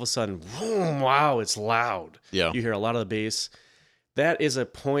audience, and all of a sudden, boom, wow, it's loud. Yeah. You hear a lot of the bass. That is a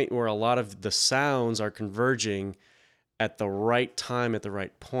point where a lot of the sounds are converging at the right time, at the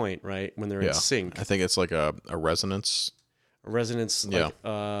right point, right? When they're in sync. I think it's like a resonance. A resonance, like,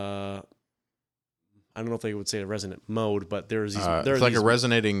 I don't know if they would say a resonant mode, but there's these. It's like a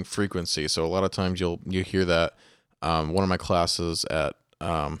resonating frequency. So a lot of times you hear that. One of my classes at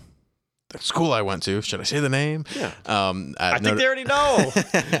the school I went to, should I say the name? Yeah. I think they already know. I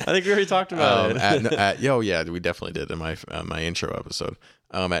think we already talked about it. Yeah, we definitely did in my intro episode.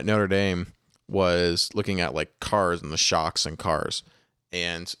 At Notre Dame was looking at like cars and the shocks in cars,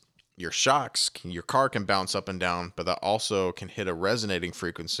 and your car can bounce up and down, but that also can hit a resonating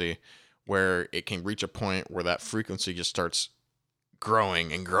frequency where it can reach a point where that frequency just starts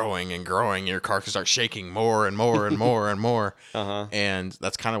growing and growing and growing. Your car can start shaking more and more and more and more. And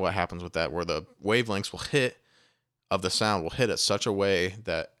that's kind of what happens with that, where the wavelengths of the sound will hit at such a way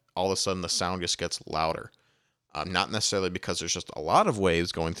that all of a sudden the sound just gets louder. Not necessarily because there's just a lot of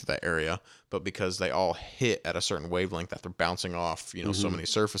waves going through that area, but because they all hit at a certain wavelength that they're bouncing off, so many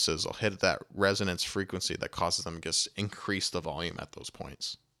surfaces. They'll hit at that resonance frequency that causes them to just increase the volume at those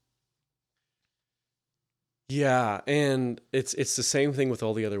points. Yeah, and it's the same thing with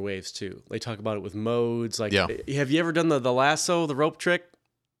all the other waves too. They talk about it with modes. Like, have you ever done the lasso, the rope trick?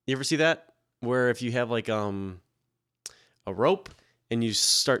 You ever see that? Where if you have like a rope and you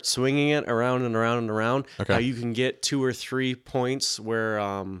start swinging it around and around and around, how you can get 2 or 3 points where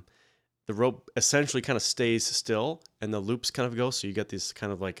the rope essentially kind of stays still and the loops kind of go. So you get this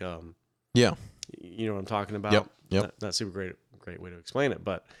kind of like you know what I'm talking about. Yep. Not super great way to explain it,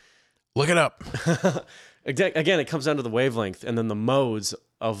 but look it up. Again, it comes down to the wavelength and then the modes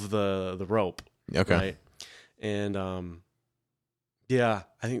of the rope. Okay. Right? And I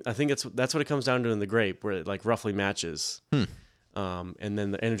think that's what it comes down to in the grape, where it like roughly matches. And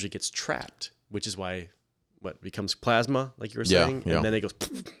then the energy gets trapped, which is why what becomes plasma, like you were saying, and then it goes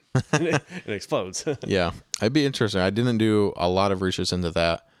and it explodes. Yeah, it'd be interesting. I didn't do a lot of research into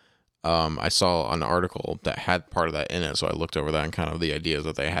that. I saw an article that had part of that in it, so I looked over that and kind of the ideas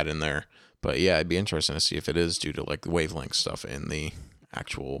that they had in there. But yeah, it'd be interesting to see if it is due to like the wavelength stuff in the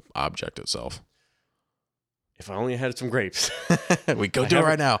actual object itself. If I only had some grapes. We go do it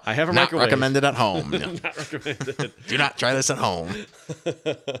right now. I have a not microwave. recommended at home. No. Not recommended. Do not try this at home.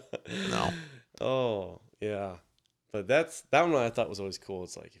 No. Oh, yeah. But that one I thought was always cool.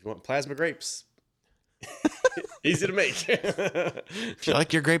 It's like, if you want plasma grapes, easy to make. If you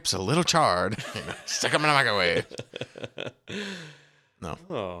like your grapes a little charred, stick them in a microwave. No.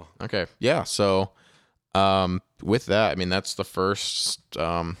 Oh. Okay. Yeah. So, with that, I mean, that's the first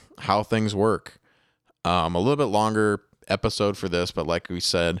how things work. A little bit longer episode for this, but like we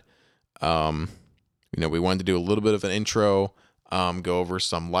said, we wanted to do a little bit of an intro, go over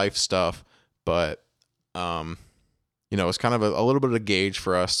some life stuff, but it's kind of a little bit of a gauge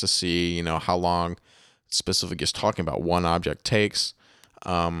for us to see, how long specifically just talking about one object takes.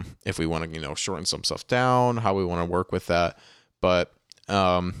 If we want to, shorten some stuff down, how we want to work with that. But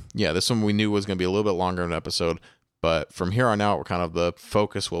this one we knew was going to be a little bit longer of an episode. But from here on out, we're kind of the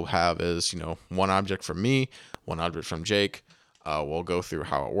focus we'll have is, one object from me, one object from Jake. We'll go through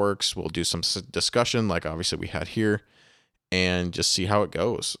how it works. We'll do some discussion like obviously we had here and just see how it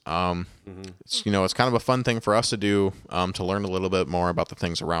goes. It's kind of a fun thing for us to do, to learn a little bit more about the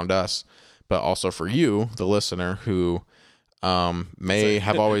things around us, but also for you, the listener, who may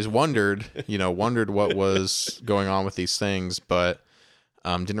have always wondered what was going on with these things, but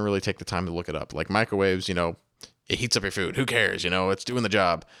didn't really take the time to look it up. Like microwaves, it heats up your food. Who cares? It's doing the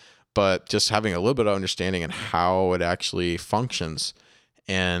job. But just having a little bit of understanding and how it actually functions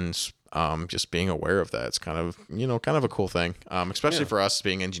and just being aware of that, it's kind of a cool thing. Especially for us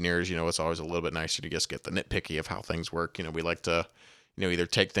being engineers, it's always a little bit nicer to just get the nitpicky of how things work. We like to, either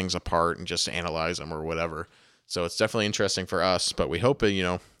take things apart and just analyze them or whatever. So it's definitely interesting for us, but we hope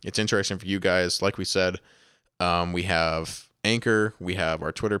it's interesting for you guys. Like we said, we have Anchor, we have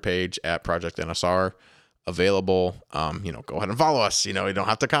our Twitter page at Project NSR available. Go ahead and follow us. You don't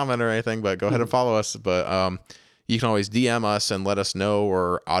have to comment or anything, but go ahead and follow us. But you can always DM us and let us know,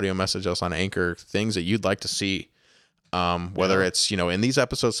 or audio message us on Anchor, things that you'd like to see. Whether it's, in these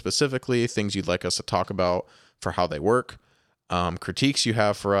episodes specifically, things you'd like us to talk about for how they work. Critiques you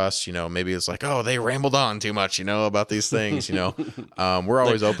have for us, maybe it's like, oh, they rambled on too much, about these things, we're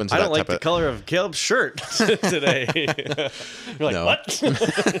always open to that. I don't like the color of Caleb's shirt today. You're like, what?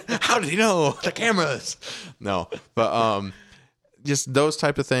 How did you know? The cameras. No, but just those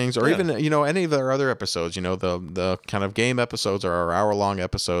type of things, or even, any of our other episodes, the kind of game episodes or our hour-long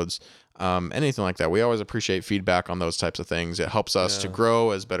episodes, anything like that. We always appreciate feedback on those types of things. It helps us to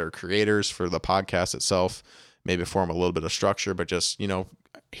grow as better creators for the podcast itself. Maybe form a little bit of structure, but just,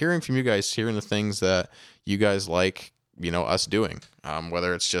 hearing from you guys, hearing the things that you guys like, us doing,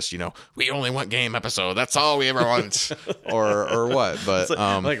 whether it's just, we only want game episode. That's all we ever want or what, but,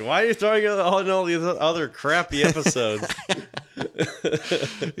 like, why are you throwing out all these other crappy episodes?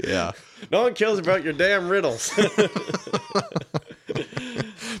 Yeah. No one cares about your damn riddles.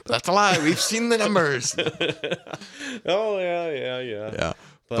 That's a lie. We've seen the numbers. Oh yeah. Yeah.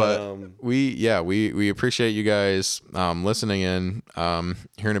 But we appreciate you guys listening in,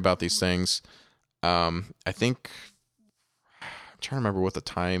 hearing about these things. I think I'm trying to remember what the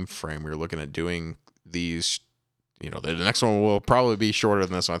time frame we were looking at doing these. The next one will probably be shorter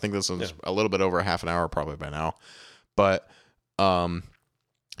than this one. I think this one's a little bit over half an hour probably by now. But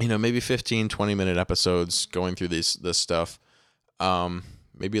maybe 15, 20-minute episodes going through this stuff.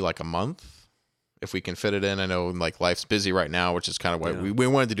 Maybe like a month, if we can fit it in. I know like life's busy right now, which is kind of why we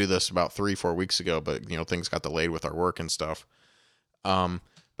wanted to do this about 3-4 weeks ago, but things got delayed with our work and stuff.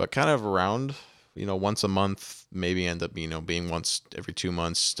 But kind of around, once a month, maybe end up, being once every 2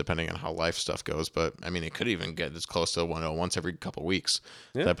 months, depending on how life stuff goes. But I mean, it could even get as close to once every couple weeks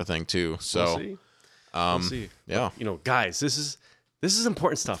type of thing too. So, we'll see. Yeah. But, guys, this is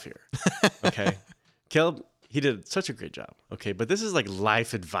important stuff here. Okay. Caleb, he did such a great job. Okay. But this is like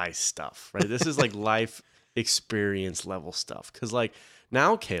life advice stuff, right? This is like life experience level stuff. Cause like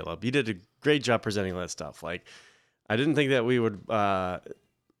now, Caleb, you did a great job presenting all that stuff. Like I didn't think that we would go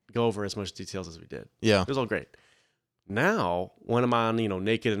over as much details as we did. Yeah. It was all great. Now, when I'm on,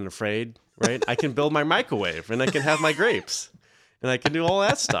 Naked and Afraid, right? I can build my microwave and I can have my grapes and I can do all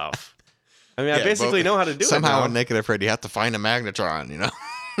that stuff. I mean, I basically know how to do somehow it. Somehow in Naked and Afraid, you have to find a magnetron,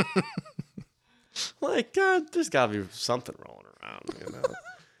 Like, God, there's got to be something rolling around,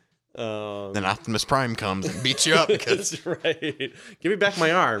 Then Optimus Prime comes and beats you up. That's right. Give me back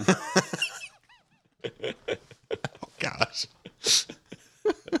my arm. Oh, gosh.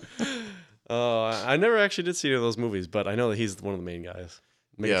 I never actually did see any of those movies, but I know that he's one of the main guys.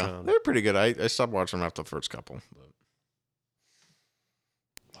 Yeah, Megatron. they're pretty good. I stopped watching them after the first couple.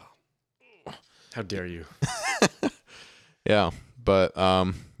 But. How dare you? Yeah, but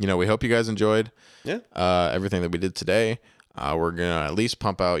we hope you guys enjoyed. Yeah. Everything that we did today. We're gonna at least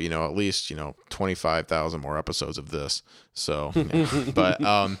pump out, 25,000 more episodes of this. So, but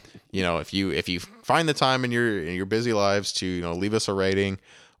if you find the time in your busy lives to leave us a rating,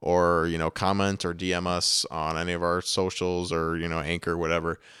 or comment or DM us on any of our socials, or Anchor,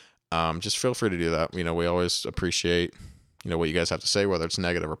 whatever, just feel free to do that. We always appreciate what you guys have to say, whether it's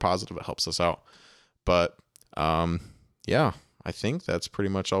negative or positive. It helps us out. But yeah, I think that's pretty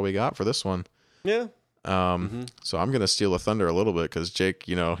much all we got for this one. Yeah. So I'm gonna steal the thunder a little bit, because Jake,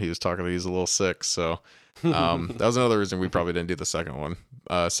 he was talking, he's a little sick, so that was another reason we probably didn't do the second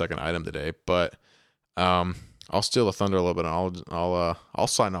item today. But I'll steal the thunder a little bit, and I'll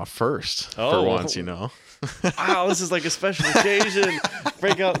sign off first for once. Wow, this is like a special occasion.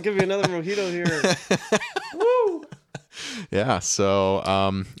 Break out, give me another mojito here. Woo! Yeah.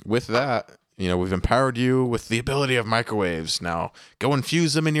 So with that, we've empowered you with the ability of microwaves. Now go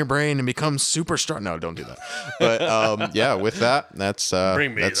infuse them in your brain and become super strong. No, don't do that. But yeah, with that, that's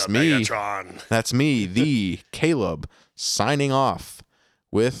Bring me that's the me. Megatron. That's me, the Caleb, signing off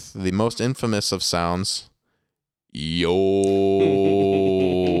with the most infamous of sounds. Yo.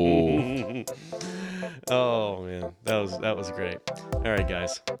 Oh man, that was great. All right,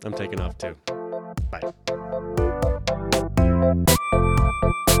 guys, I'm taking off too. Bye.